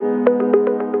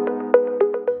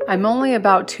I'm only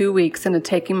about 2 weeks into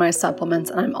taking my supplements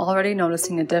and I'm already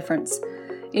noticing a difference.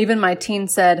 Even my teen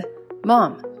said,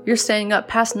 "Mom, you're staying up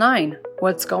past 9.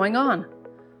 What's going on?"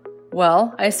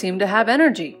 Well, I seem to have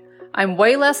energy. I'm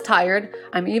way less tired.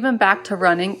 I'm even back to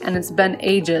running and it's been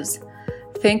ages.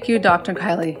 Thank you, Dr.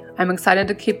 Kylie. I'm excited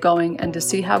to keep going and to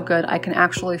see how good I can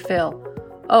actually feel.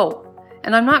 Oh,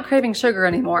 and I'm not craving sugar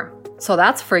anymore. So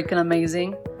that's freaking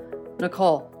amazing.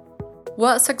 Nicole,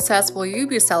 what success will you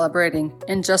be celebrating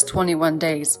in just 21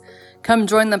 days? Come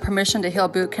join the Permission to Heal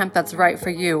Bootcamp that's right for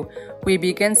you. We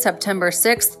begin September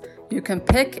 6th. You can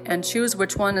pick and choose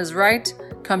which one is right.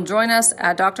 Come join us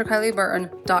at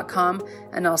drkylieburton.com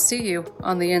and I'll see you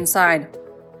on the inside.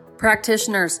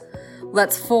 Practitioners,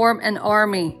 let's form an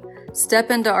army. Step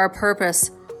into our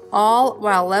purpose, all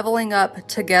while leveling up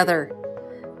together.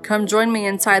 Come join me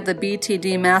inside the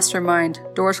BTD Mastermind.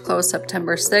 Doors close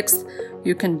September 6th.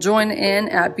 You can join in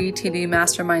at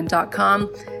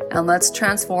btdmastermind.com and let's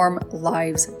transform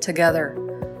lives together.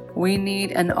 We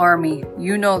need an army.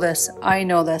 You know this. I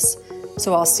know this.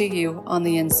 So I'll see you on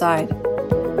the inside.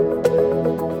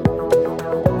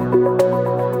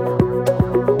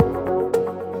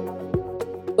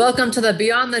 Welcome to the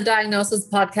Beyond the Diagnosis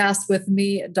podcast with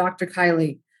me, Dr.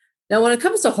 Kylie. Now, when it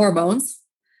comes to hormones,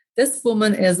 this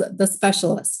woman is the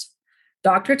specialist.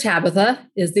 Dr. Tabitha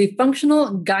is the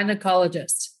functional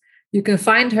gynecologist. You can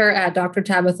find her at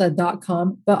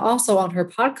drtabitha.com, but also on her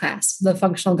podcast, The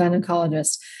Functional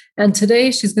Gynecologist. And today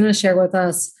she's going to share with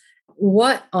us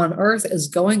what on earth is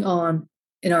going on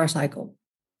in our cycle.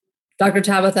 Dr.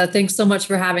 Tabitha, thanks so much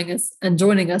for having us and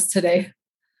joining us today.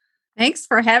 Thanks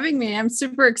for having me. I'm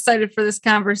super excited for this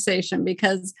conversation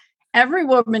because every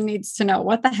woman needs to know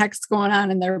what the heck's going on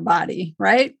in their body,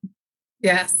 right?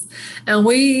 Yes. And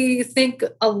we think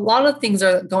a lot of things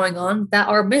are going on that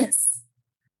are myths.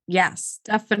 Yes,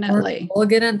 definitely. We'll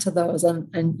get into those.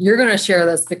 And you're going to share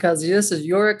this because this is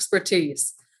your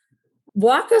expertise.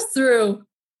 Walk us through,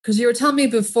 because you were telling me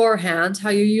beforehand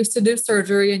how you used to do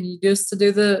surgery and you used to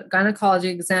do the gynecology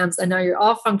exams, and now you're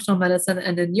all functional medicine.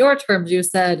 And in your terms, you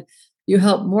said you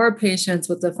help more patients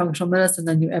with the functional medicine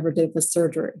than you ever did with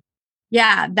surgery.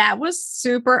 Yeah, that was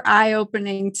super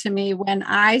eye-opening to me when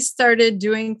I started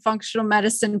doing functional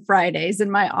medicine Fridays in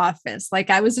my office. Like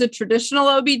I was a traditional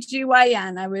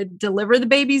OBGYN. I would deliver the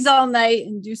babies all night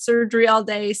and do surgery all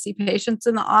day, see patients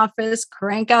in the office,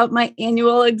 crank out my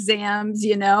annual exams,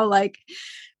 like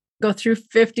go through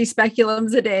 50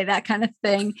 speculums a day, that kind of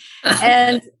thing.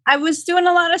 And I was doing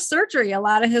a lot of surgery, a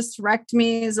lot of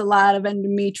hysterectomies, a lot of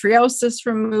endometriosis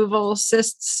removal,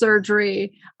 cyst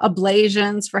surgery,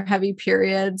 ablations for heavy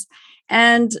periods.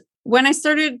 And when I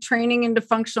started training into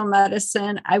functional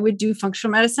medicine, I would do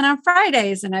functional medicine on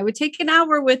Fridays and I would take an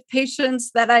hour with patients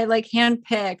that I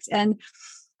handpicked. And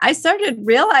I started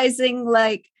realizing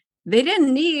they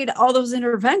didn't need all those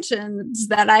interventions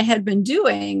that I had been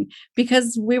doing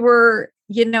because we were,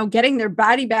 getting their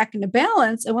body back into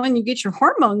balance. And when you get your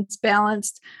hormones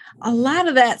balanced, a lot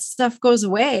of that stuff goes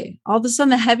away. All of a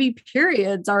sudden, the heavy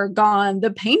periods are gone. The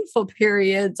painful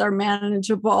periods are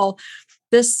manageable.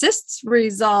 The cysts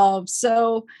resolve.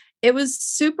 So it was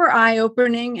super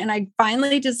eye-opening. And I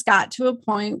finally just got to a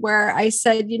point where I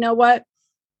said, you know what?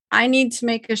 I need to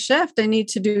make a shift. I need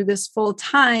to do this full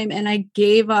time. And I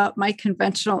gave up my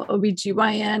conventional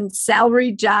OBGYN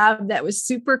salary job that was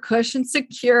super cushion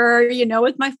secure,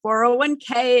 with my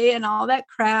 401k and all that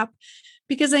crap,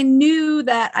 because I knew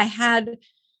that I had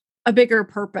a bigger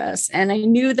purpose. And I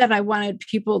knew that I wanted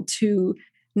people to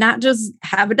not just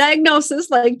have a diagnosis,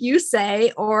 like you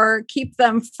say, or keep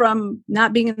them from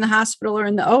not being in the hospital or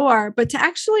in the OR, but to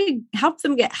actually help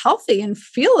them get healthy and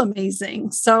feel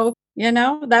amazing. So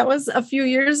that was a few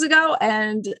years ago,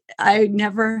 and I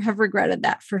never have regretted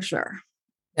that for sure.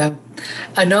 Yeah.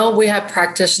 I know we have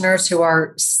practitioners who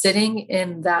are sitting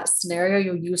in that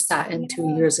scenario you sat in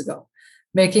 2 years ago,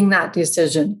 making that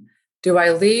decision. Do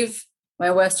I leave my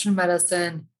Western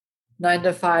medicine 9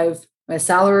 to 5, my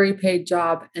salary paid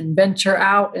job, and venture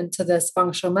out into this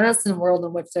functional medicine world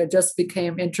in which they just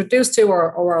became introduced to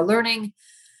or are learning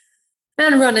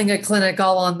and running a clinic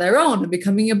all on their own and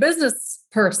becoming a business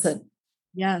person?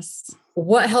 Yes.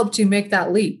 What helped you make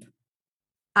that leap?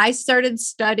 I started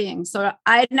studying. So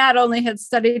I not only had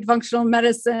studied functional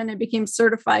medicine and became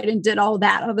certified and did all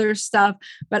that other stuff,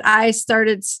 but I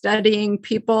started studying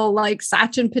people like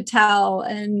Sachin Patel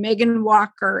and Megan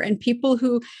Walker and people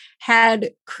who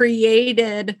had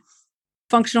created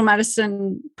functional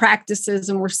medicine practices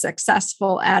and were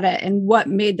successful at it and what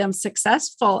made them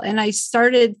successful. And I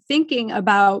started thinking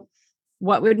about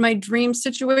what would my dream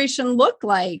situation look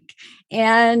like?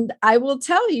 And I will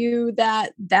tell you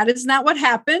that that is not what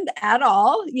happened at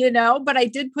all, but I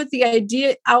did put the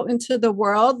idea out into the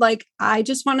world. Like, I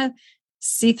just want to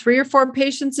see 3 or 4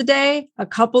 patients a day, a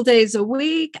couple days a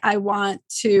week. I want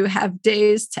to have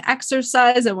days to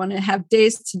exercise. I want to have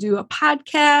days to do a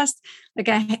podcast. Like,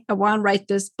 I want to write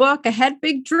this book. I had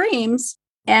big dreams.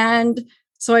 And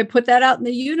so I put that out in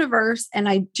the universe, and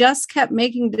I just kept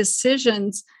making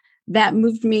decisions that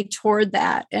moved me toward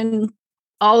that. And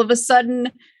all of a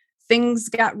sudden, things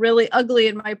got really ugly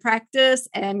in my practice,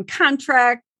 and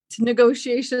contract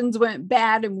negotiations went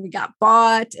bad, and we got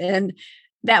bought. And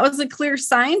that was a clear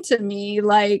sign to me,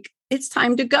 like, it's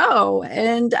time to go.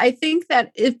 And I think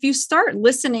that if you start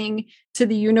listening to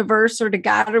the universe or to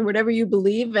God or whatever you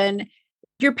believe in,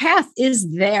 your path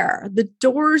is there. The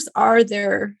doors are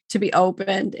there to be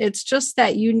opened. It's just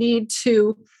that you need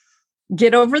to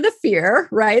get over the fear,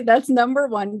 right? That's number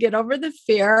 1, get over the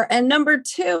fear. And number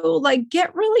 2, like,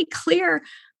 get really clear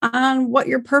on what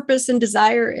your purpose and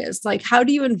desire is. Like, how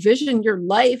do you envision your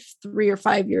life 3 or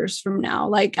 5 years from now?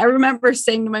 Like, I remember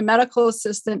saying to my medical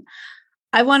assistant,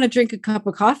 I want to drink a cup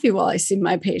of coffee while I see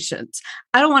my patients.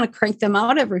 I don't want to crank them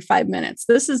out every 5 minutes.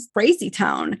 This is crazy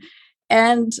town.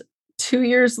 And 2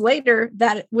 years later,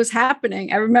 that was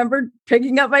happening. I remember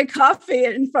picking up my coffee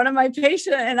in front of my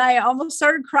patient, and I almost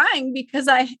started crying because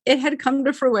it had come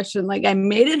to fruition. Like, I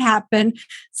made it happen.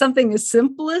 Something as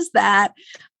simple as that.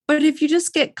 But if you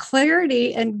just get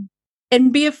clarity and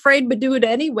be afraid, but do it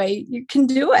anyway, you can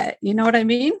do it. You know what I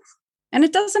mean? And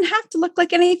it doesn't have to look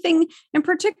like anything in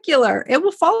particular. It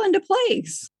will fall into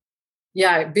place.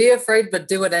 Yeah, be afraid, but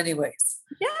do it anyways.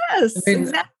 Yes,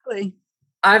 exactly.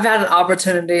 I've had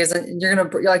opportunities, and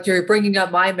you're bringing up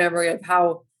my memory of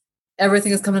how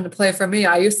everything has come into play for me.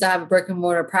 I used to have a brick and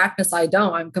mortar practice. I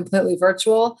don't. I'm completely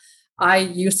virtual. I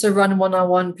used to run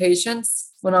one-on-one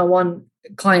patients, one-on-one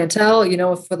clientele,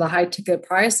 for the high ticket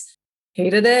price.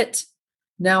 Hated it.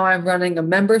 Now I'm running a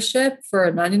membership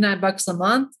for $99 a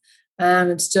month, and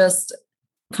it's just,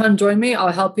 come join me.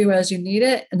 I'll help you as you need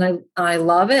it. And I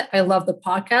love it. I love the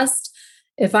podcast.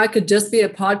 If I could just be a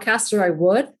podcaster, I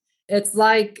would. It's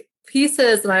like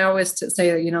pieces. And I always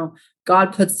say that,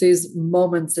 God puts these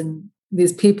moments and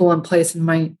these people in place in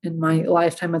my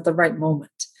lifetime at the right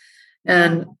moment.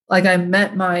 And like, I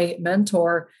met my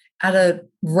mentor at a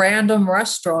random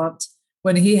restaurant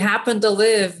when he happened to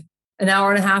live an hour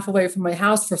and a half away from my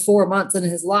house for 4 months in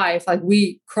his life. Like,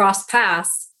 we crossed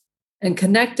paths and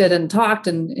connected and talked,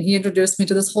 and he introduced me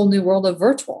to this whole new world of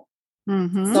virtual.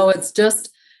 Mm-hmm. So it's just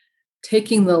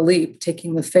taking the leap,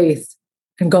 taking the faith,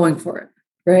 and going for it.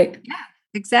 Right? Yeah,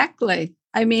 exactly.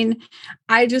 I mean,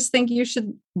 I just think you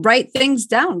should write things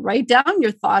down, write down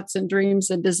your thoughts and dreams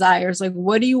and desires. Like,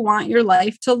 what do you want your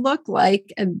life to look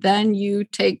like? And then you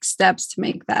take steps to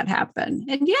make that happen.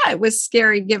 And yeah, it was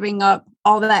scary giving up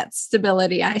all that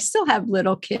stability. I still have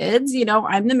little kids,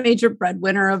 I'm the major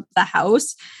breadwinner of the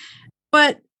house,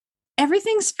 but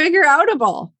everything's figure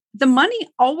outable. The money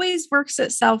always works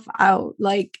itself out.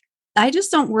 Like, I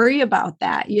just don't worry about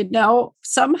that.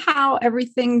 Somehow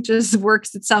everything just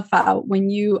works itself out when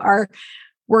you are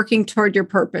working toward your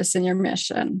purpose and your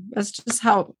mission. That's just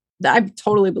how I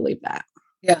totally believe that.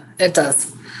 Yeah, it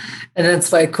does. And it's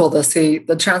very cool to see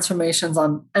the transformations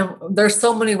and there's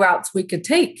so many routes we could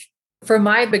take. For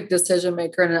my big decision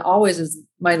maker, and it always is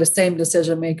the same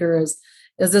decision maker, is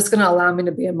this going to allow me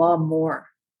to be a mom more?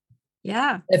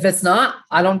 Yeah. If it's not,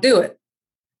 I don't do it.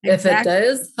 Exactly. If it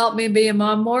does help me be a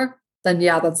mom more, then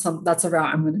yeah, that's a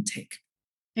route I'm going to take.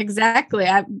 Exactly.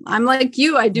 I'm like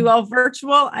you. I do all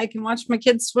virtual. I can watch my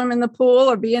kids swim in the pool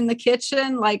or be in the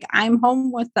kitchen. Like, I'm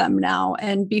home with them now.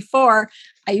 And before,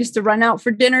 I used to run out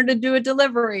for dinner to do a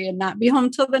delivery and not be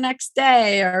home till the next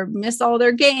day or miss all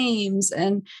their games.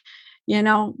 And,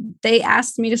 they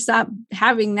asked me to stop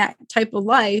having that type of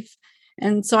life.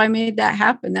 And so I made that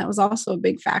happen. That was also a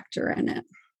big factor in it.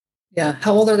 Yeah.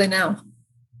 How old are they now?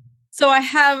 So I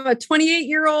have a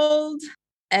 28-year-old,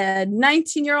 a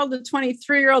 19-year-old, a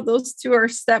 23-year-old. Those 2 are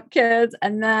stepkids.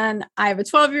 And then I have a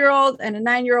 12-year-old and a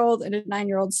 9-year-old and a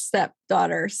 9-year-old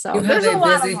stepdaughter. So you have a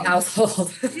busy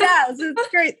household. Yes, it's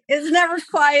great. It's never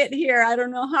quiet here. I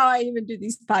don't know how I even do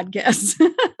these podcasts.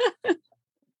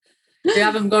 You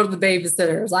have them go to the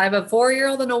babysitters. I have a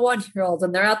 4-year-old and a 1-year-old,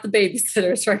 and they're at the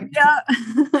babysitters right now.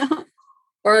 Yeah.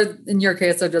 Or in your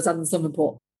case, they're just at the swimming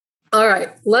pool. All right,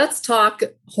 let's talk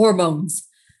hormones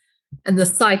and the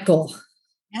cycle.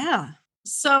 Yeah.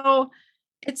 So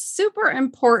it's super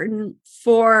important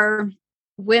for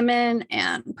women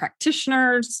and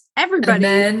practitioners,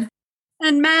 everybody,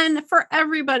 and men, for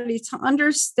everybody to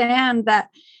understand that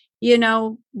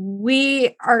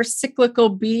we are cyclical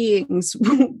beings.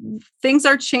 Things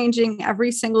are changing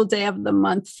every single day of the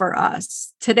month for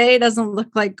us. Today doesn't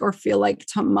look like or feel like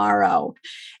tomorrow.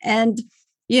 And,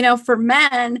 for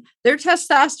men, their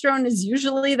testosterone is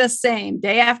usually the same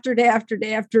day after day after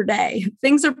day after day.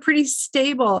 Things are pretty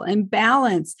stable and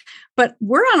balanced, but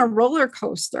we're on a roller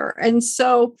coaster. And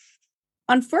so,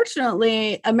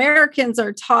 unfortunately, Americans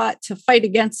are taught to fight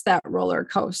against that roller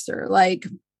coaster. Like,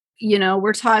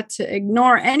 we're taught to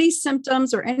ignore any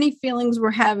symptoms or any feelings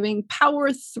we're having,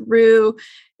 power through,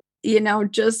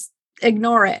 just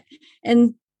ignore it.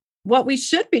 And what we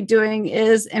should be doing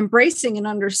is embracing and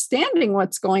understanding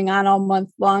what's going on all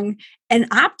month long and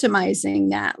optimizing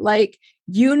that. Like,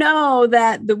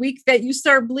 that the week that you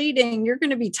start bleeding, you're going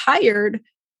to be tired.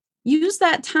 Use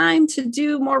that time to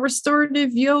do more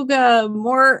restorative yoga,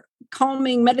 more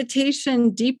calming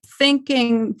meditation, deep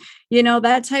thinking,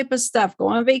 that type of stuff. Go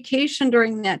on vacation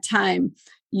during that time.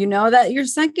 That your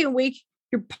second week,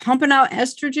 you're pumping out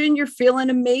estrogen, you're feeling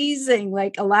amazing.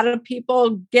 Like, a lot of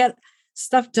people get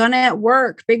stuff done at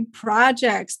work, big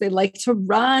projects. They like to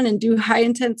run and do high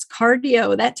intense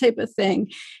cardio, that type of thing.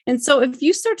 And so if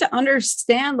you start to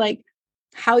understand like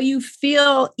how you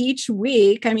feel each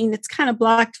week, it's kind of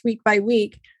blocked week by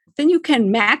week, then you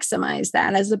can maximize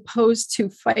that as opposed to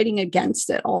fighting against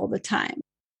it all the time.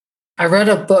 I read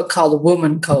a book called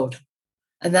Woman Code,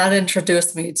 and that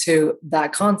introduced me to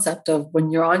that concept of when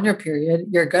you're on your period,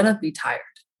 you're going to be tired.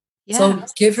 Yeah. So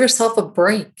give yourself a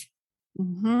break.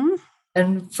 Mm-hmm.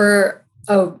 And for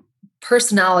a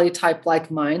personality type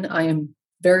like mine, I am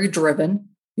very driven.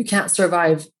 You can't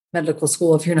survive medical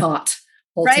school if you're not,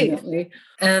 ultimately. Right.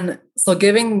 And so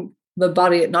giving the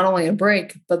body not only a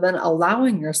break, but then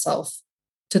allowing yourself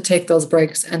to take those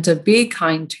breaks and to be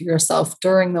kind to yourself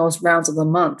during those rounds of the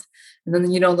month. And then,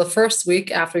 the first week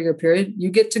after your period, you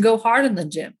get to go hard in the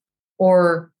gym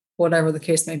or whatever the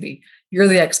case may be. You're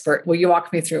the expert. Will you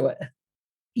walk me through it?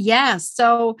 Yeah.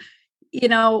 So,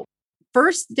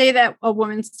 first day that a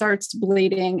woman starts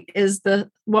bleeding is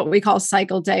what we call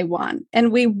cycle day 1.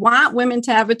 And we want women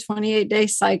to have a 28-day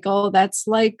cycle. That's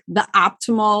like the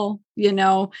optimal,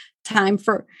 time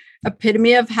for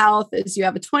epitome of health is you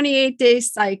have a 28-day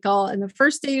cycle. And the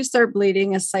first day you start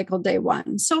bleeding is cycle day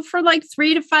 1. So for like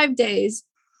 3 to 5 days,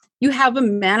 you have a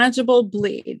manageable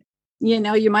bleed.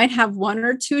 You might have 1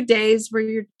 or 2 days where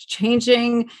you're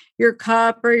changing your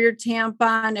cup or your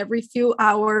tampon every few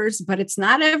hours, but it's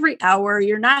not every hour.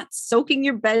 You're not soaking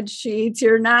your bed sheets.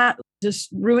 You're not just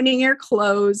ruining your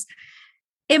clothes.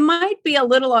 It might be a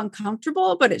little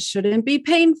uncomfortable, but it shouldn't be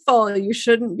painful. You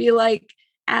shouldn't be like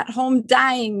at home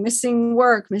dying, missing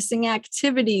work, missing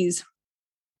activities.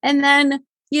 And then,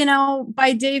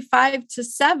 by day 5 to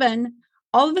 7,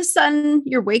 all of a sudden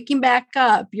you're waking back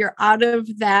up. You're out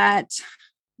of that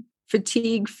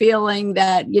fatigue feeling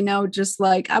that, just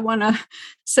like, I want to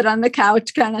sit on the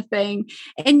couch kind of thing.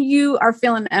 And you are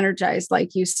feeling energized,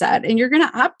 like you said, and you're going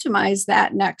to optimize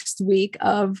that next week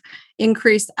of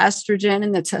increased estrogen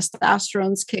and the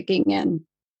testosterone's kicking in.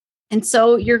 And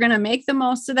so you're going to make the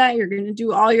most of that. You're going to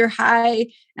do all your high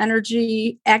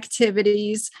energy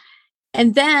activities.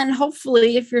 And then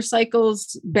hopefully, if your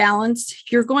cycle's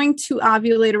balanced, you're going to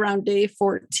ovulate around day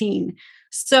 14.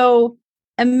 So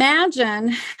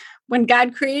imagine when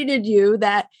God created you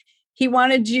that he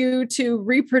wanted you to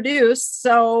reproduce.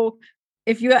 So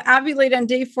if you ovulate on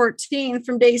day 14,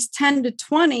 from days 10 to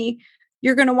 20,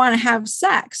 you're going to want to have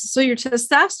sex. So your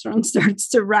testosterone starts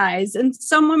to rise. And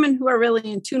some women who are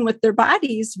really in tune with their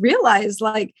bodies realize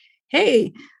like,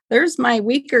 hey, there's my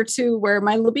week or two where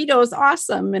my libido is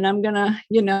awesome. And I'm going to,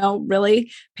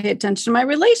 really pay attention to my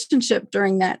relationship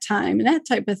during that time and that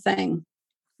type of thing.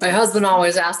 My husband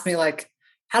always asks me like,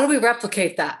 how do we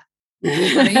replicate that?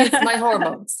 It's my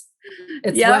hormones.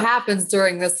 It's what happens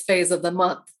during this phase of the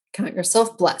month. Count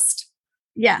yourself blessed.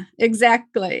 Yeah,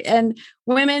 exactly. And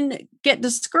women get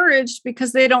discouraged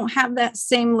because they don't have that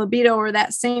same libido or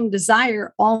that same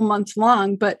desire all month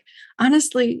long. But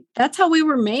honestly, that's how we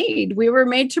were made. We were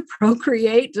made to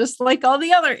procreate just like all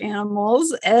the other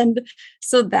animals. And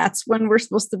so that's when we're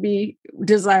supposed to be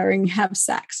desiring to have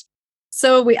sex.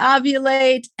 So we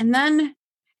ovulate, and then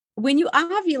when you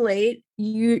ovulate,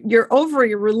 your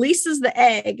ovary releases the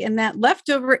egg, and that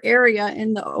leftover area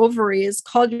in the ovary is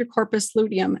called your corpus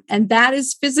luteum. And that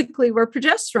is physically where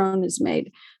progesterone is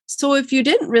made. So if you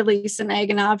didn't release an egg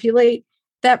and ovulate,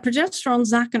 that progesterone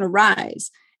is not going to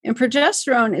rise. And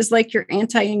progesterone is like your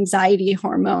anti-anxiety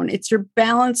hormone. It's your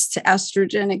balance to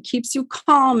estrogen. It keeps you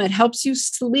calm. It helps you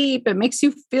sleep. It makes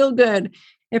you feel good.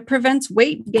 It prevents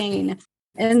weight gain.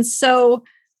 And so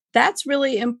that's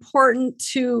really important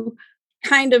to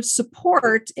kind of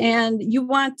support, and you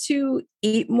want to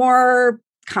eat more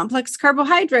complex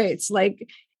carbohydrates, like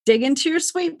dig into your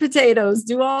sweet potatoes,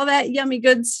 do all that yummy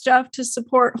good stuff to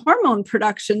support hormone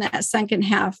production that second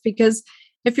half. Because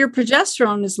if your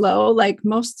progesterone is low, like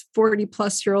most 40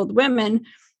 plus year old women,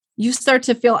 you start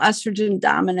to feel estrogen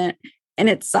dominant and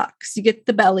it sucks. You get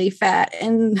the belly fat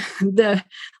and the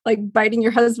like biting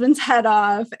your husband's head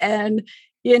off and,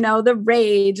 the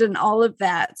rage and all of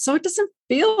that. So it doesn't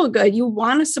feel good. You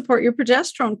want to support your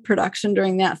progesterone production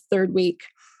during that third week.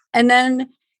 And then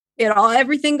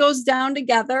everything goes down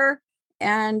together.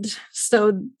 And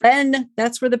so then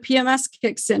that's where the PMS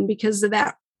kicks in because of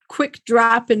that quick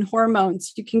drop in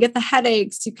hormones. You can get the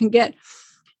headaches, you can get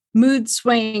mood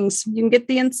swings, you can get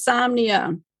the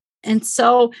insomnia. And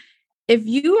so if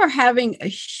you are having a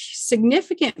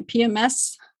significant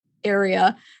PMS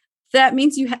area, that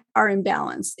means you are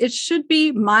imbalanced. It should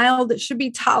be mild. It should be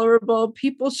tolerable.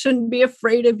 People shouldn't be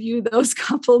afraid of you those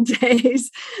couple days.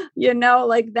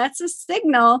 That's a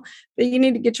signal that you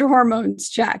need to get your hormones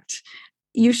checked.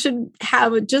 You should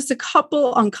have just a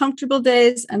couple uncomfortable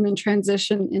days and then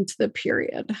transition into the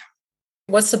period.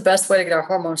 What's the best way to get our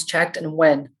hormones checked and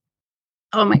when?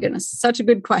 Oh my goodness, such a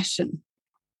good question.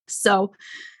 So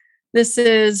this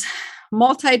is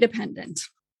multi-dependent.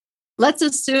 Let's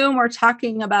assume we're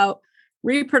talking about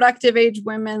reproductive age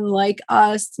women like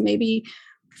us, maybe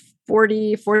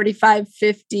 40, 45,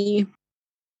 50.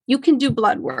 You can do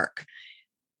blood work.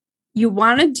 You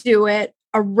want to do it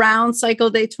around cycle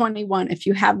day 21 if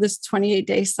you have this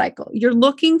 28-day cycle. You're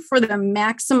looking for the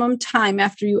maximum time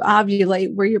after you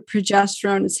ovulate where your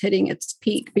progesterone is hitting its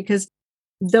peak, because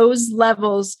those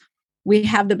levels we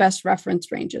have the best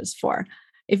reference ranges for.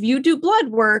 If you do blood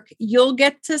work, you'll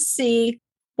get to see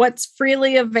what's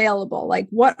freely available, like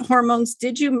what hormones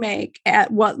did you make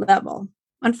at what level.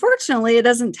 Unfortunately, it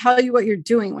doesn't tell you what you're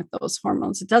doing with those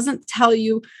hormones. It doesn't tell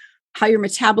you how you're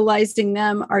metabolizing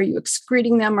them. Are you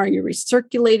excreting them? Are you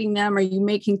recirculating them? Are you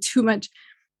making too much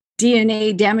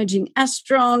DNA damaging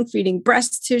estrone, feeding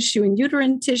breast tissue and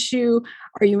uterine tissue?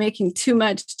 Are you making too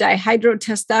much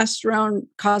dihydrotestosterone,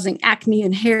 causing acne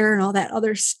and hair and all that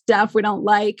other stuff we don't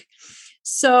like?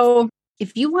 So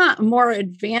if you want a more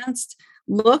advanced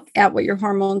look at what your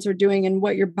hormones are doing and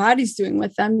what your body's doing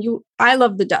with them, I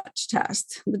love the Dutch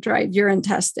test, the dried urine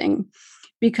testing,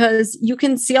 because you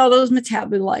can see all those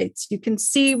metabolites. You can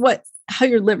see how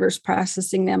your liver's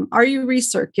processing them. Are you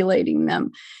recirculating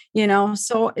them?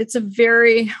 So it's a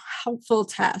very helpful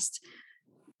test.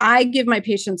 I give my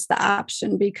patients the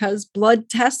option because blood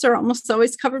tests are almost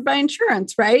always covered by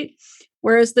insurance, right?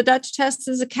 Whereas the Dutch test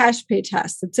is a cash pay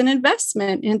test. It's an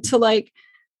investment into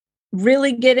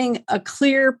really getting a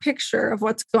clear picture of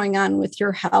what's going on with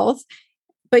your health,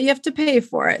 but you have to pay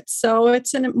for it. So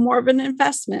it's more of an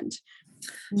investment.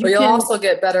 You'll also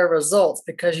get better results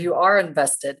because you are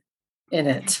invested in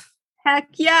it. Heck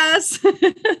yes,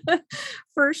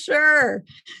 for sure.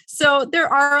 So there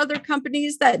are other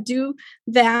companies that do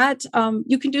that.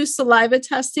 You can do saliva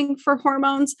testing for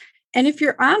hormones. And if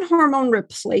you're on hormone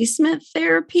replacement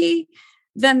therapy,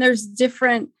 then there's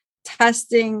different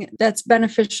testing that's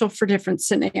beneficial for different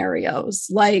scenarios.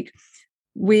 Like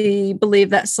we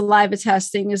believe that saliva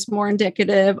testing is more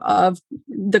indicative of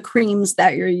the creams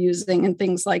that you're using and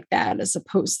things like that, as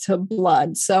opposed to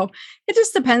blood. So it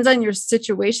just depends on your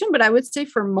situation. But I would say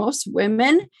for most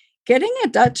women, getting a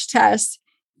Dutch test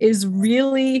is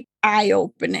really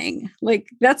eye-opening.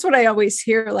 That's what I always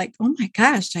hear, oh my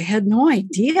gosh, I had no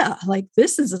idea.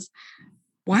 This is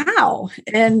wow.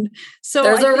 And so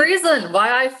there's a reason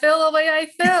why I feel the way I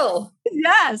feel.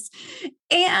 Yes.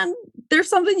 And there's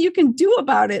something you can do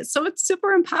about it. So it's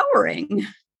super empowering.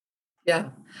 Yeah.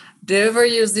 Do you ever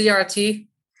use ZRT?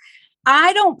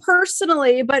 I don't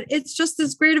personally, but it's just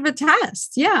as great of a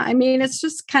test. Yeah. I mean, it's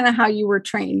just kind of how you were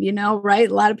trained, right?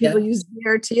 A lot of people use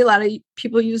ZRT, a lot of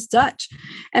people use Dutch.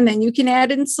 And then you can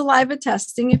add in saliva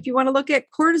testing if you want to look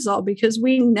at cortisol, because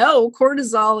we know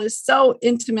cortisol is so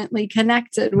intimately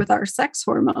connected with our sex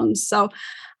hormones. So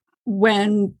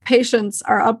when patients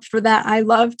are up for that, I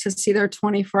love to see their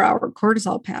 24-hour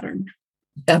cortisol pattern.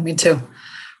 Yeah, me too.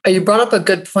 You brought up a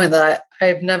good point that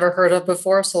I've never heard of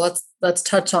before. So let's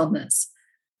touch on this.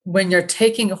 When you're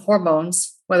taking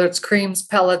hormones, whether it's creams,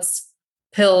 pellets,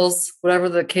 pills, whatever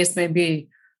the case may be,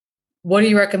 what do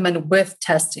you recommend with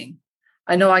testing?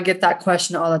 I know I get that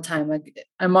question all the time.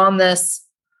 I'm on this.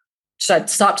 Should I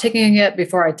stop taking it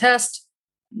before I test?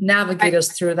 Navigate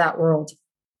us through that world.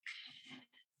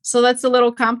 So that's a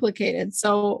little complicated.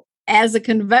 So as a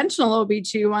conventional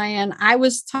OBGYN, I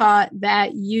was taught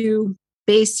that you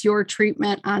base your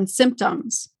treatment on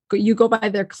symptoms. you go by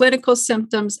their clinical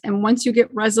symptoms. And once you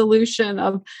get resolution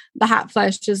of the hot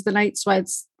flashes, the night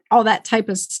sweats, all that type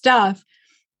of stuff,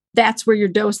 that's where your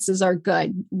doses are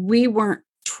good. We weren't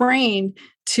trained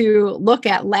to look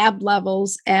at lab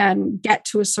levels and get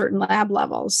to a certain lab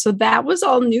level. So that was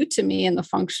all new to me in the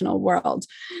functional world.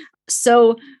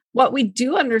 So what we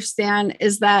do understand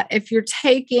is that if you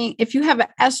have an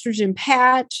estrogen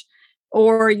patch,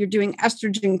 or you're doing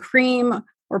estrogen cream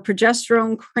or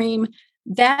progesterone cream,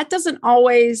 that doesn't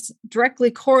always directly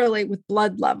correlate with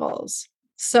blood levels.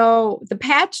 So the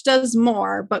patch does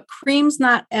more, but cream's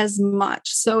not as much.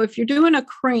 So if you're doing a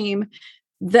cream,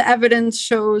 the evidence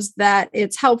shows that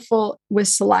it's helpful with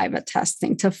saliva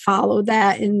testing to follow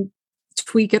that and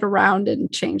tweak it around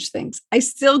and change things. I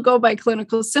still go by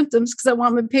clinical symptoms because I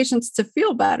want my patients to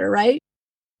feel better, right?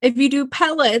 If you do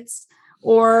pellets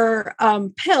or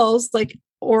pills like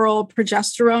oral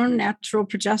progesterone, natural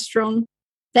progesterone,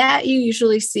 that you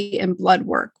usually see in blood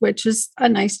work, which is a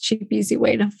nice, cheap, easy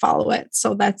way to follow it.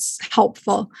 So that's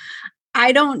helpful.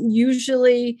 I don't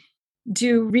usually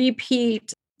do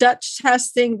repeat Dutch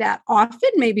testing that often,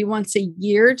 maybe once a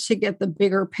year to get the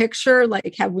bigger picture,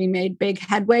 like have we made big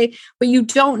headway? But you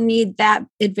don't need that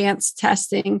advanced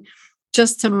testing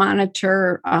just to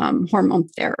monitor hormone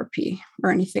therapy or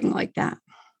anything like that.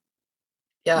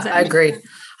 Yeah, I agree.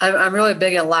 I'm really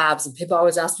big in labs, and people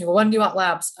always ask me, well, when do you want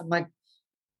labs? I'm like,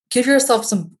 give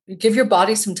your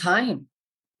body some time.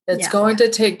 It's going to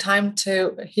take time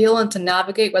to heal and to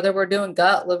navigate, whether we're doing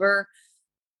gut, liver,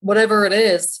 whatever it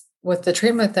is with the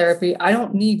treatment therapy. I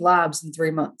don't need labs in 3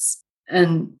 months,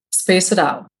 and space it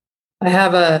out. I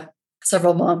have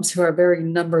several moms who are very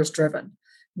numbers driven.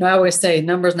 And I always say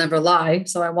numbers never lie.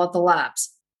 So I want the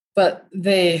labs, but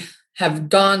they have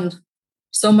gone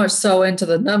so much so into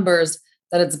the numbers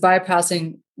that it's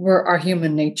bypassing our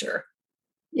human nature.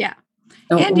 Yeah.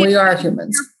 And we are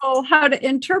humans. How to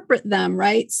interpret them,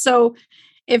 right? So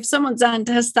if someone's on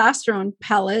testosterone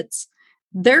pellets,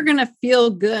 they're going to feel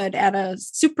good at a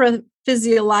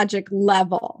supraphysiologic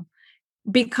level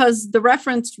because the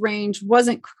reference range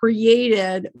wasn't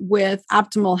created with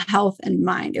optimal health in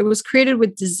mind. It was created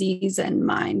with disease in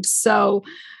mind. So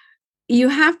you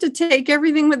have to take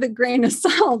everything with a grain of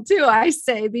salt too, I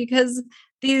say, because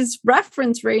these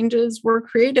reference ranges were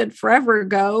created forever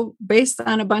ago based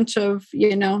on a bunch of,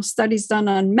 studies done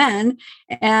on men.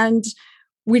 And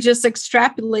we just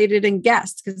extrapolated and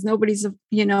guessed because nobody's,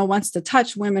 wants to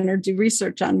touch women or do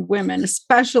research on women,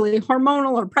 especially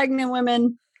hormonal or pregnant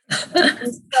women.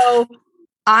 So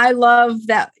I love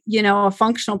that, a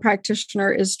functional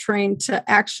practitioner is trained to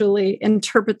actually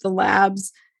interpret the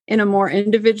labs in a more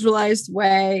individualized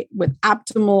way with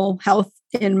optimal health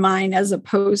in mind, as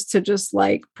opposed to just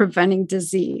like preventing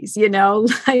disease.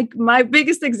 Like my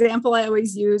biggest example I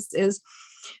always use is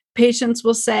patients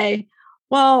will say,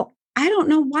 well, I don't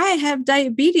know why I have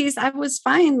diabetes. I was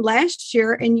fine last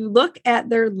year. And you look at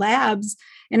their labs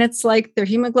and it's like their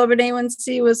hemoglobin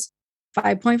A1C was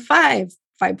 5.5,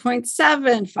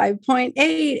 5.7,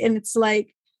 5.8. And it's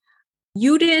like,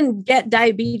 you didn't get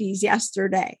diabetes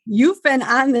yesterday. You've been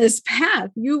on this path.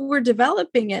 You were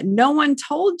developing it. No one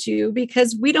told you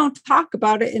because we don't talk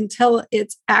about it until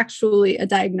it's actually a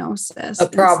diagnosis. A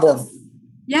problem. So,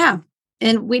 yeah.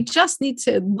 And we just need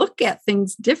to look at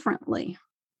things differently.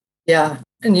 Yeah.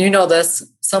 And this,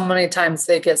 so many times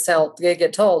they get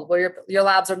told, well, your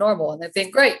labs are normal. And they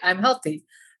think, great, I'm healthy.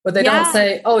 But they don't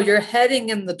say, oh, you're heading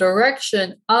in the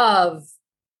direction of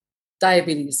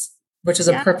diabetes, which is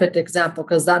a perfect example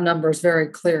because that number is very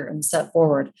clear and set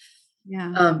forward.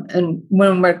 Yeah. And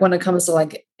when it comes to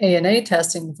like ANA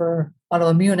testing for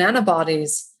autoimmune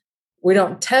antibodies, we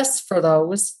don't test for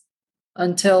those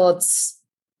until it's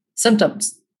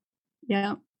symptoms.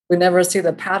 Yeah. We never see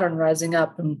the pattern rising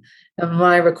up. And when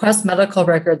I request medical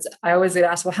records, I always get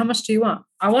asked, well, how much do you want?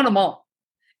 I want them all.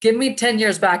 Give me 10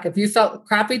 years back. If you felt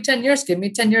crappy 10 years, give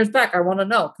me 10 years back. I want to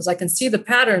know because I can see the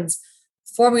patterns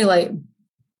formulate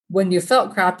when you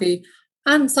felt crappy.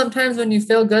 And sometimes when you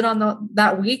feel good on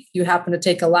that week, you happen to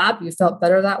take a lab, you felt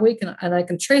better that week. And I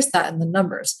can trace that in the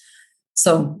numbers.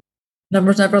 So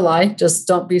numbers never lie. Just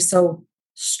don't be so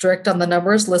strict on the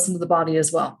numbers. Listen to the body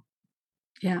as well.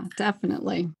 Yeah,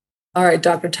 definitely. All right,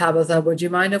 Dr. Tabitha, would you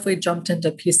mind if we jumped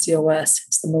into PCOS?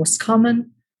 It's the most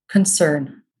common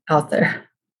concern out there.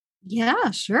 Yeah,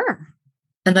 sure.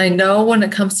 And I know when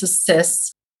it comes to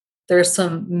cysts, there's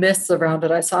some myths around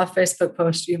it. I saw a Facebook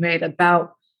post you made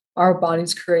about our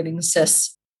bodies creating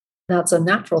cysts. That's a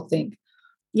natural thing.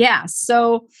 Yeah.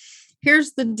 So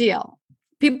here's the deal.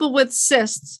 People with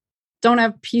cysts don't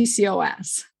have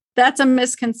PCOS. That's a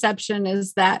misconception,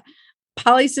 is that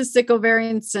polycystic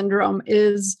ovarian syndrome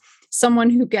is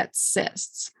someone who gets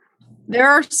cysts. There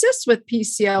are cysts with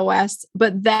PCOS,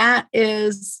 but that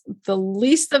is the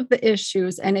least of the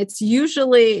issues. And it's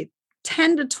usually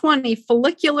 10 to 20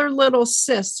 follicular little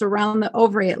cysts around the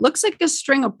ovary. It looks like a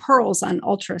string of pearls on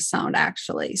ultrasound,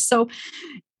 actually. So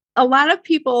a lot of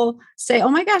people say, oh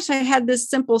my gosh, I had this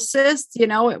simple cyst,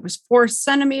 it was 4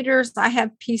 centimeters. I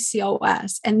have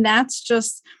PCOS. And that's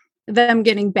just them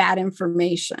getting bad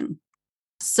information.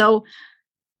 So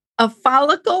a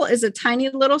follicle is a tiny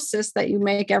little cyst that you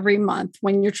make every month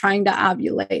when you're trying to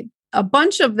ovulate. A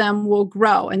bunch of them will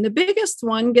grow, and the biggest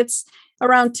one gets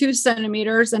around 2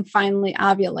 centimeters and finally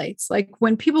ovulates. Like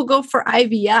when people go for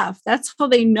IVF, that's how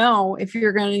they know if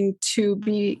you're going to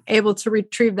be able to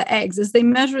retrieve the eggs, is they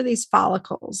measure these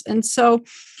follicles. And so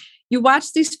you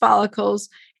watch these follicles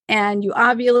and you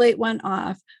ovulate one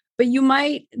off, but you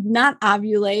might not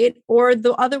ovulate, or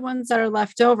the other ones that are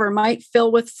left over might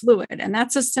fill with fluid. And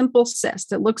that's a simple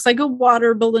cyst. It looks like a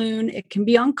water balloon. It can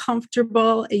be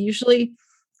uncomfortable. It usually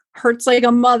hurts like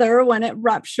a mother when it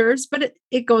ruptures, but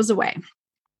it goes away.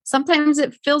 Sometimes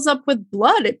it fills up with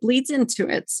blood. It bleeds into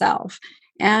itself.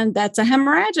 And that's a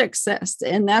hemorrhagic cyst.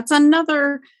 And that's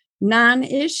another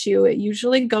non-issue. It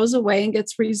usually goes away and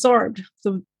gets resorbed.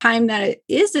 The time that it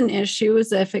is an issue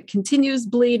is if it continues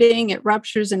bleeding, it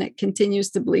ruptures, and it continues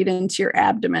to bleed into your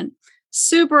abdomen.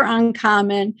 Super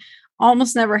uncommon,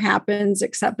 almost never happens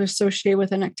except associated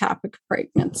with an ectopic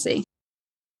pregnancy.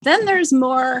 Then there's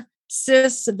more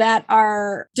cysts that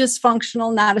are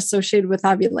dysfunctional, not associated with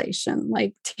ovulation,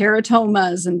 like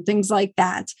teratomas and things like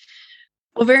that.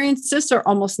 Ovarian cysts are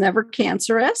almost never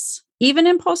cancerous, even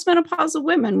in postmenopausal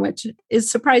women, which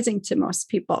is surprising to most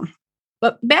people.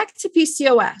 But back to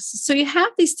PCOS. So you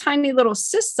have these tiny little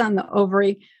cysts on the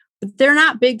ovary, but they're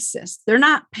not big cysts. They're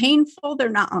not painful. They're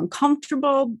not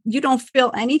uncomfortable. You don't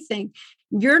feel anything.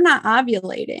 You're not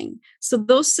ovulating. So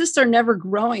those cysts are never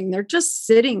growing. They're just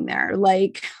sitting there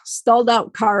like stalled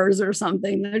out cars or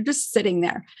something. They're just sitting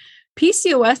there.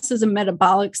 PCOS is a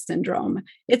metabolic syndrome.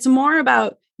 It's more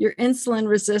about your insulin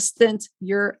resistance,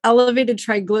 your elevated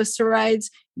triglycerides,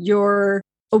 your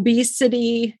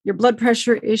obesity, your blood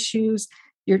pressure issues,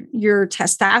 your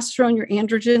testosterone, your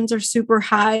androgens are super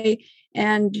high,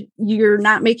 and you're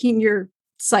not making your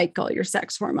cycle, your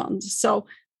sex hormones. So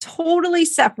totally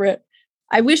separate.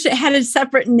 I wish it had a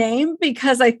separate name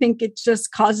because I think it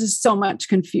just causes so much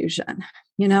confusion,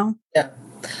 Yeah.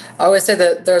 I always say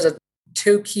that there's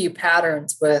 2 key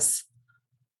patterns with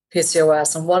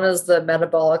PCOS, and one is the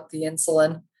metabolic, the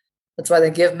insulin. That's why they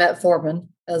give metformin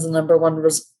as the number one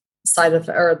side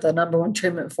effect, or the number one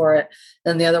treatment for it.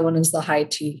 And the other one is the high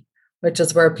T, which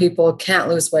is where people can't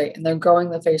lose weight and they're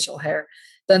growing the facial hair.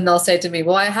 Then they'll say to me,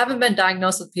 well, I haven't been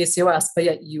diagnosed with PCOS, but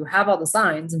yet you have all the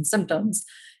signs and symptoms.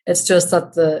 It's just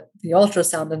that the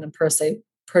ultrasound didn't per se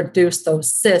produce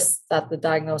those cysts that the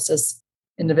diagnosis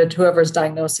individual, whoever's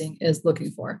diagnosing, is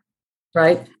looking for,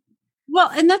 right? Well,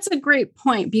 and that's a great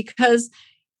point because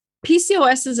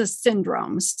PCOS is a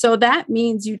syndrome. So that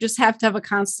means you just have to have a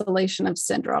constellation of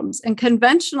syndromes. And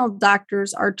conventional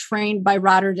doctors are trained by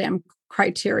Rotterdam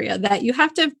criteria that you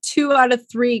have to have 2 out of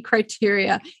 3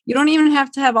 criteria. You don't even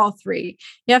have to have all 3.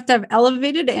 You have to have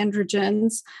elevated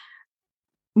androgens,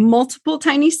 multiple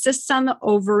tiny cysts on the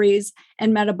ovaries,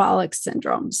 and metabolic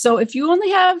syndrome. So if you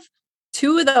only have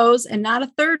 2 of those and not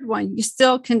a third one, you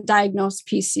still can diagnose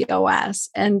PCOS.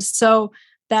 And so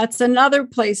that's another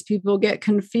place people get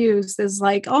confused, is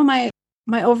like, oh, my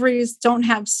ovaries don't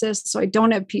have cysts, so I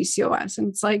don't have PCOS. And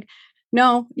it's like,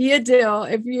 no, you do.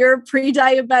 If you're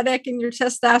pre-diabetic and your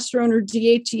testosterone or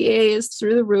DHEA is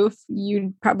through the roof,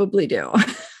 you probably do.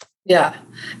 Yeah.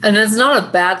 And it's not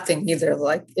a bad thing either.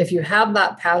 Like if you have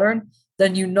that pattern,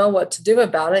 then you know what to do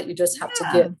about it. You just have to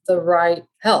get the right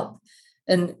help.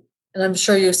 And I'm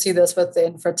sure you see this with the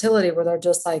infertility where they're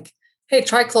just like, hey,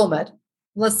 try Clomid.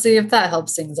 Let's see if that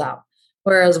helps things out.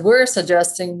 Whereas we're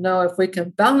suggesting, no, if we can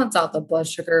balance out the blood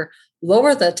sugar,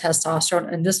 lower the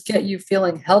testosterone, and just get you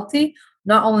feeling healthy,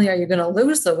 not only are you going to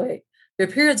lose the weight, your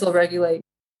periods will regulate,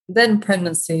 then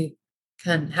pregnancy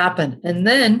can happen. And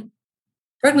then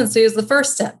pregnancy is the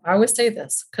first step. I always say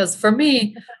this because for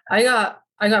me, I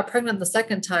got pregnant the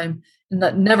second time, and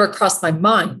that never crossed my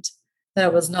mind that I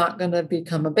was not going to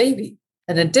become a baby.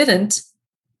 And it didn't.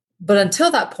 But until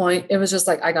that point, it was just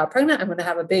like, I got pregnant, I'm going to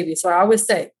have a baby. So I always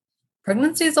say,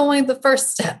 pregnancy is only the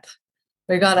first step.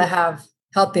 We got to have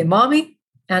healthy mommy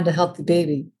and a healthy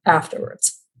baby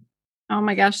afterwards. Oh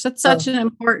my gosh, that's such an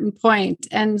important point.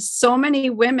 And so many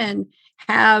women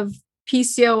have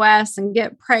PCOS and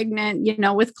get pregnant,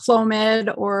 with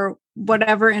Clomid or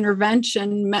whatever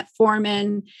intervention,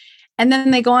 metformin. And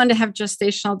then they go on to have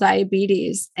gestational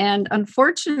diabetes. And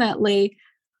unfortunately,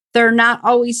 they're not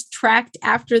always tracked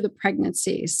after the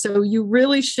pregnancy. So you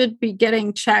really should be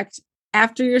getting checked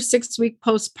after your 6-week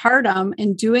postpartum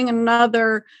and doing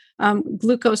another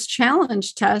glucose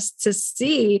challenge test to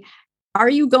see, are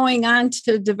you going on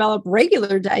to develop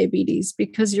regular diabetes,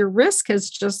 because your risk has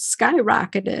just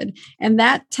skyrocketed. And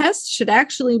that test should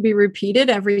actually be repeated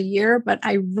every year, but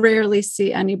I rarely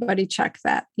see anybody check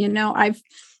that.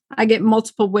 I get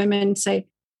multiple women say,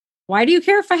 why do you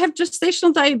care if I have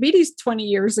gestational diabetes 20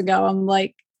 years ago? I'm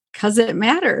like, because it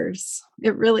matters.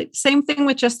 It really, same thing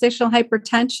with gestational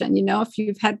hypertension. If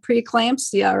you've had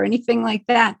preeclampsia or anything like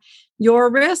that,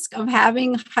 your risk of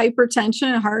having hypertension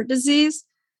and heart disease,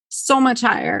 so much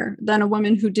higher than a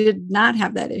woman who did not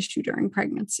have that issue during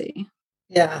pregnancy.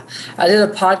 Yeah. I did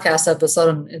a podcast episode,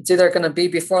 and it's either going to be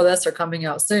before this or coming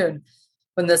out soon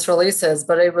when this releases,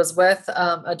 but it was with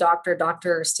a doctor,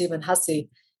 Dr. Stephen Hussey.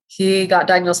 He got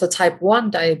diagnosed with type 1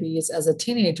 diabetes as a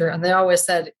teenager. And they always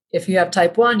said, if you have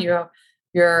type 1,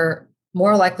 you're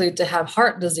more likely to have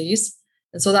heart disease.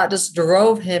 And so that just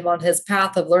drove him on his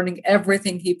path of learning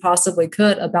everything he possibly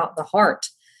could about the heart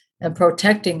and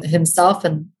protecting himself.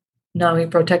 And now he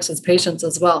protects his patients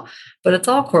as well. But it's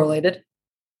all correlated.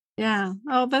 Yeah.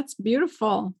 Oh, that's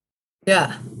beautiful.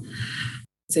 Yeah.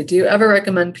 So do you ever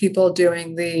recommend people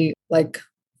doing the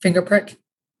finger prick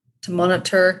to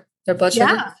monitor their blood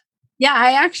sugar? Yeah,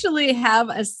 I actually have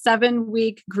a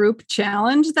 7-week group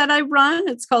challenge that I run.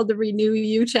 It's called the Renew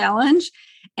You Challenge.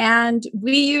 And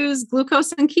we use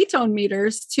glucose and ketone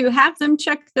meters to have them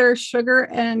check their sugar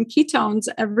and ketones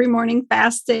every morning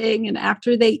fasting and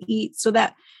after they eat, so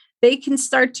that they can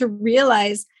start to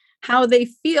realize how they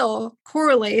feel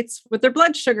correlates with their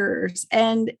blood sugars.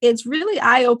 And it's really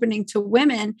eye-opening to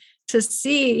women to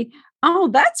see, oh,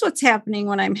 that's what's happening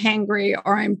when I'm hangry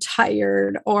or I'm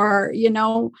tired, or,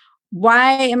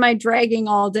 why am I dragging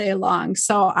all day long?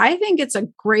 So I think it's a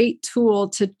great tool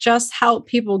to just help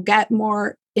people get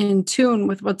more in tune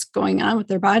with what's going on with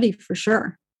their body, for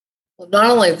sure. Well,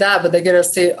 not only that, but they get to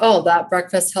see, oh, that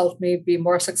breakfast helped me be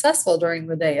more successful during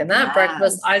the day. And that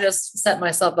breakfast, I just set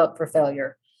myself up for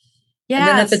failure. Yes.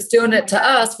 And then if it's doing it to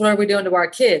us, what are we doing to our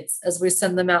kids as we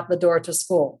send them out the door to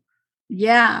school?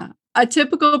 Yeah. A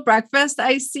typical breakfast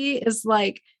I see is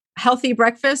healthy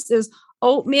breakfast is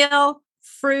oatmeal,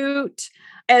 fruit,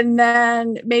 and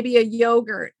then maybe a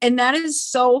yogurt. And that is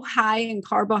so high in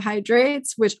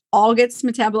carbohydrates, which all gets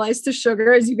metabolized to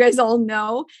sugar, as you guys all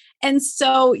know. And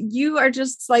so you are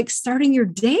just starting your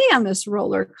day on this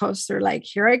roller coaster.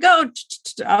 Here I go,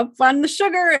 up on the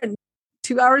sugar, and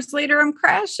 2 hours later, I'm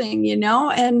crashing,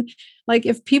 And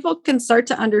if people can start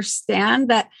to understand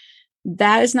that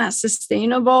is not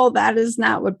sustainable, that is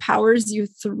not what powers you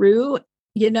through,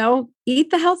 eat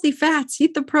the healthy fats,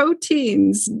 eat the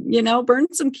proteins,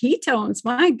 burn some ketones.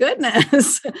 My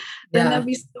goodness, then they'll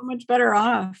be so much better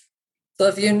off. So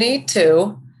if you need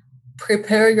to,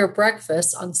 prepare your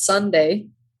breakfast on Sunday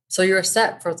so you're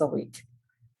set for the week.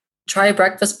 Try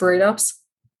breakfast burritos.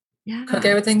 Yeah. Cook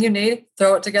everything you need,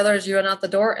 throw it together as you run out the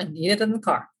door, and eat it in the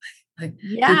car.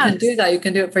 You can do that. You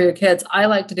can do it for your kids. I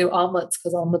like to do omelets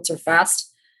because omelets are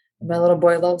fast. And my little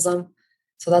boy loves them.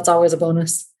 So that's always a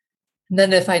bonus. And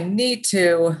then if I need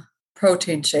to,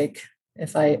 protein shake,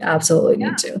 if I absolutely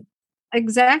need to.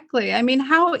 Exactly. I mean,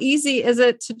 how easy is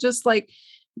it to just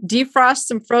defrost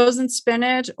some frozen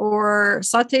spinach or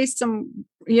saute some,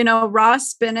 raw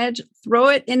spinach, throw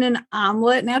it in an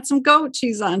omelet and add some goat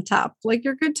cheese on top?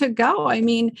 You're good to go. I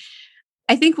mean,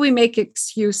 I think we make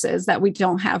excuses that we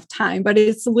don't have time, but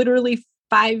it's literally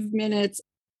 5 minutes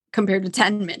compared to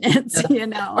 10 minutes,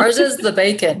 Ours is the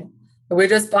bacon. We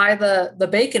just buy the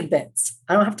bacon bits.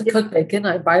 I don't have to cook bacon.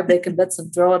 I buy bacon bits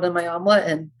and throw it in my omelet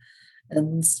and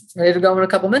it's ready to go in a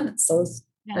couple minutes. So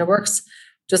it works.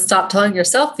 Just stop telling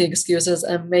yourself the excuses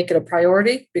and make it a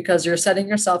priority, because you're setting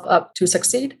yourself up to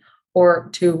succeed or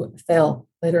to fail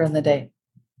later in the day.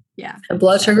 Yeah. And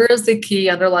blood sugar is the key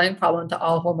underlying problem to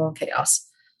all hormone chaos.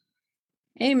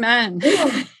 Amen.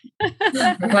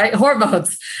 Right?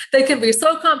 Hormones. They can be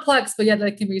so complex, but yet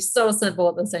they can be so simple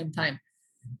at the same time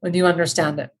when you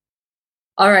understand it.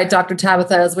 All right, Dr.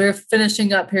 Tabitha, as we're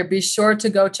finishing up here, be sure to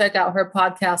go check out her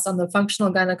podcast on the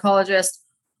functional gynecologist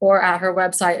or at her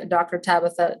website,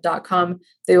 drtabitha.com.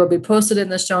 They will be posted in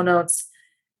the show notes.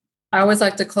 I always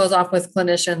like to close off with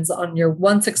clinicians on your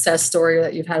one success story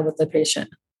that you've had with the patient.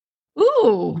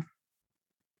 Ooh.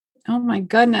 Oh my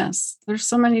goodness. There's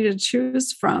so many to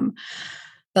choose from.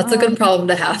 That's a good problem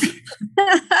to have.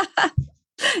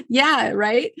 Yeah,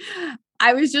 right.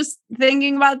 I was just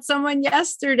thinking about someone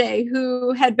yesterday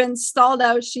who had been stalled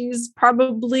out. She's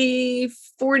probably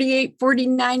 48,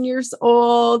 49 years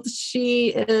old. She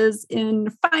is in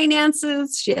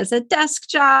finances. She has a desk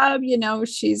job.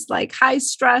 She's like high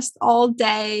stressed all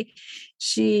day.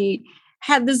 She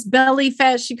had this belly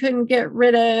fat she couldn't get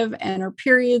rid of, and her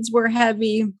periods were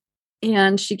heavy.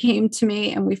 And she came to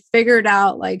me and we figured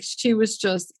out like she was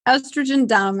just estrogen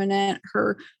dominant.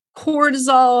 Her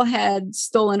cortisol had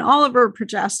stolen all of her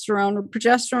progesterone. Her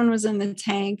progesterone was in the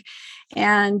tank.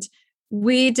 And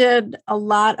we did a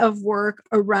lot of work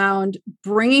around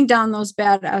bringing down those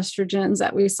bad estrogens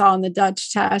that we saw in the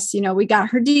Dutch test. We got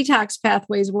her detox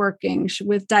pathways working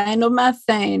with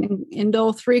diindolylmethane and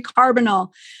indole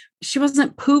 3-carbinol. She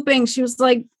wasn't pooping. She was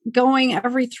like going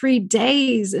every 3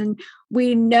 days. And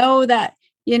we know that,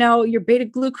 your beta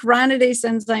glucuronidase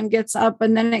enzyme gets up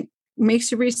and then it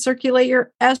makes you recirculate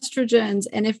your estrogens.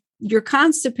 And if you're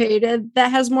constipated,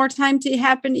 that has more time to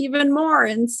happen even more.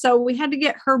 And so we had to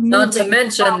get her moving. Not to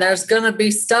mention, there's going to be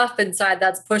stuff inside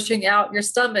that's pushing out your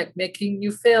stomach, making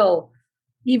you feel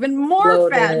even more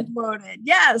bloated. Fat and bloated.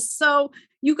 Yes. So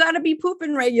you got to be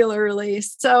pooping regularly.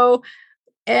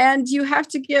 And you have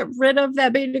to get rid of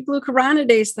that beta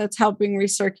glucuronidase that's helping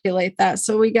recirculate that.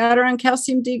 So we got her on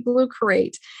calcium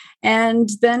D-glucarate. And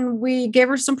then we gave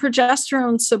her some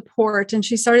progesterone support and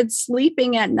she started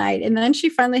sleeping at night. And then she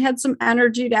finally had some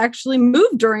energy to actually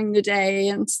move during the day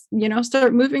and,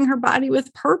 start moving her body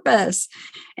with purpose.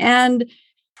 And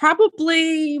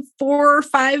probably 4 or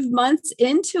 5 months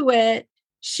into it,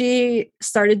 she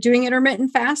started doing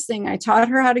intermittent fasting. I taught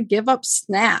her how to give up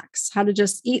snacks, how to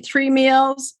just eat 3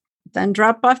 meals, then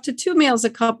drop off to 2 meals a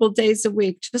couple of days a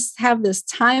week. Just have this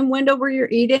time window where you're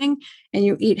eating and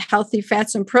you eat healthy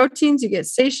fats and proteins. You get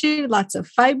satiated, lots of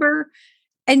fiber,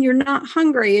 and you're not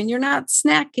hungry and you're not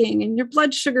snacking and your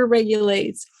blood sugar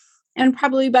regulates. And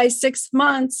probably by 6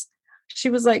 months, she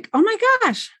was like, oh my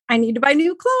gosh, I need to buy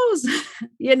new clothes.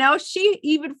 She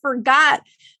even forgot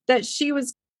that she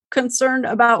was concerned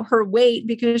about her weight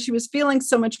because she was feeling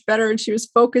so much better and she was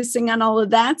focusing on all of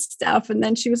that stuff. And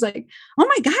then she was like, oh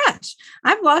my gosh,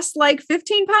 I've lost like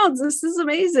 15 pounds. This is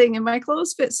amazing. And my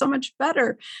clothes fit so much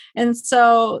better. And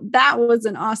so that was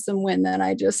an awesome win that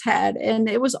I just had. And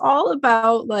it was all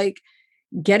about like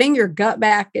getting your gut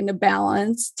back into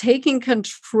balance, taking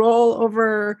control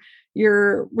over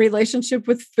your relationship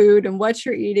with food and what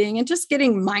you're eating, and just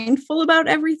getting mindful about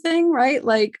everything, right?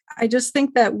 Like, I just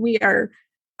think that we are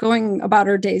going about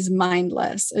our days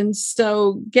mindless. And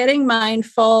so getting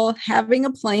mindful, having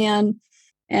a plan,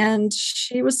 and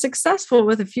she was successful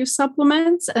with a few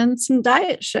supplements and some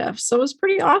diet shifts. So it was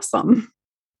pretty awesome.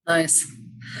 Nice.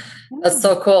 That's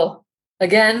so cool.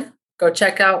 Again, go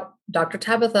check out Dr.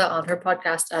 Tabitha on her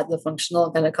podcast at The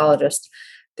Functional Gynecologist.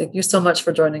 Thank you so much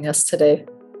for joining us today.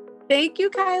 Thank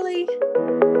you, Kylie.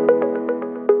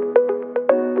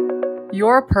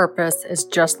 Your purpose is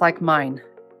just like mine.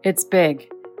 It's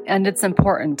big. And it's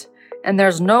important, and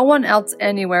there's no one else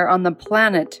anywhere on the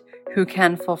planet who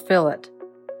can fulfill it.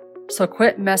 So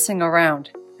quit messing around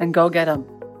and go get them.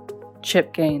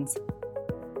 Chip Gaines.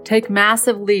 Take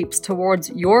massive leaps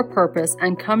towards your purpose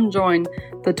and come join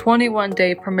the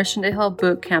 21-day Permission to Heal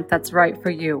Bootcamp that's right for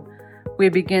you. We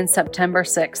begin September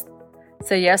 6th.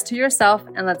 Say yes to yourself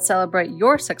and let's celebrate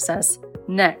your success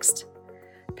next.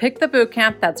 Pick the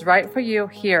bootcamp that's right for you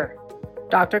here.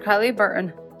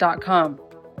 drkylieburton.com.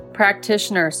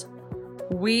 Practitioners,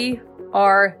 we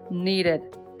are needed.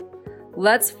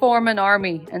 Let's form an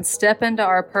army and step into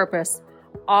our purpose,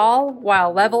 all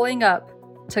while leveling up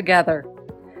together.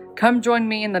 Come join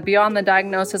me in the Beyond the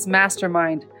Diagnosis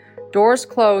Mastermind. Doors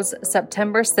close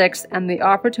September 6th, and the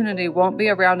opportunity won't be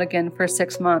around again for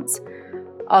 6 months.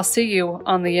 I'll see you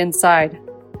on the inside.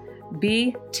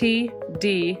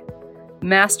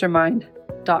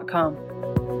 btdmastermind.com.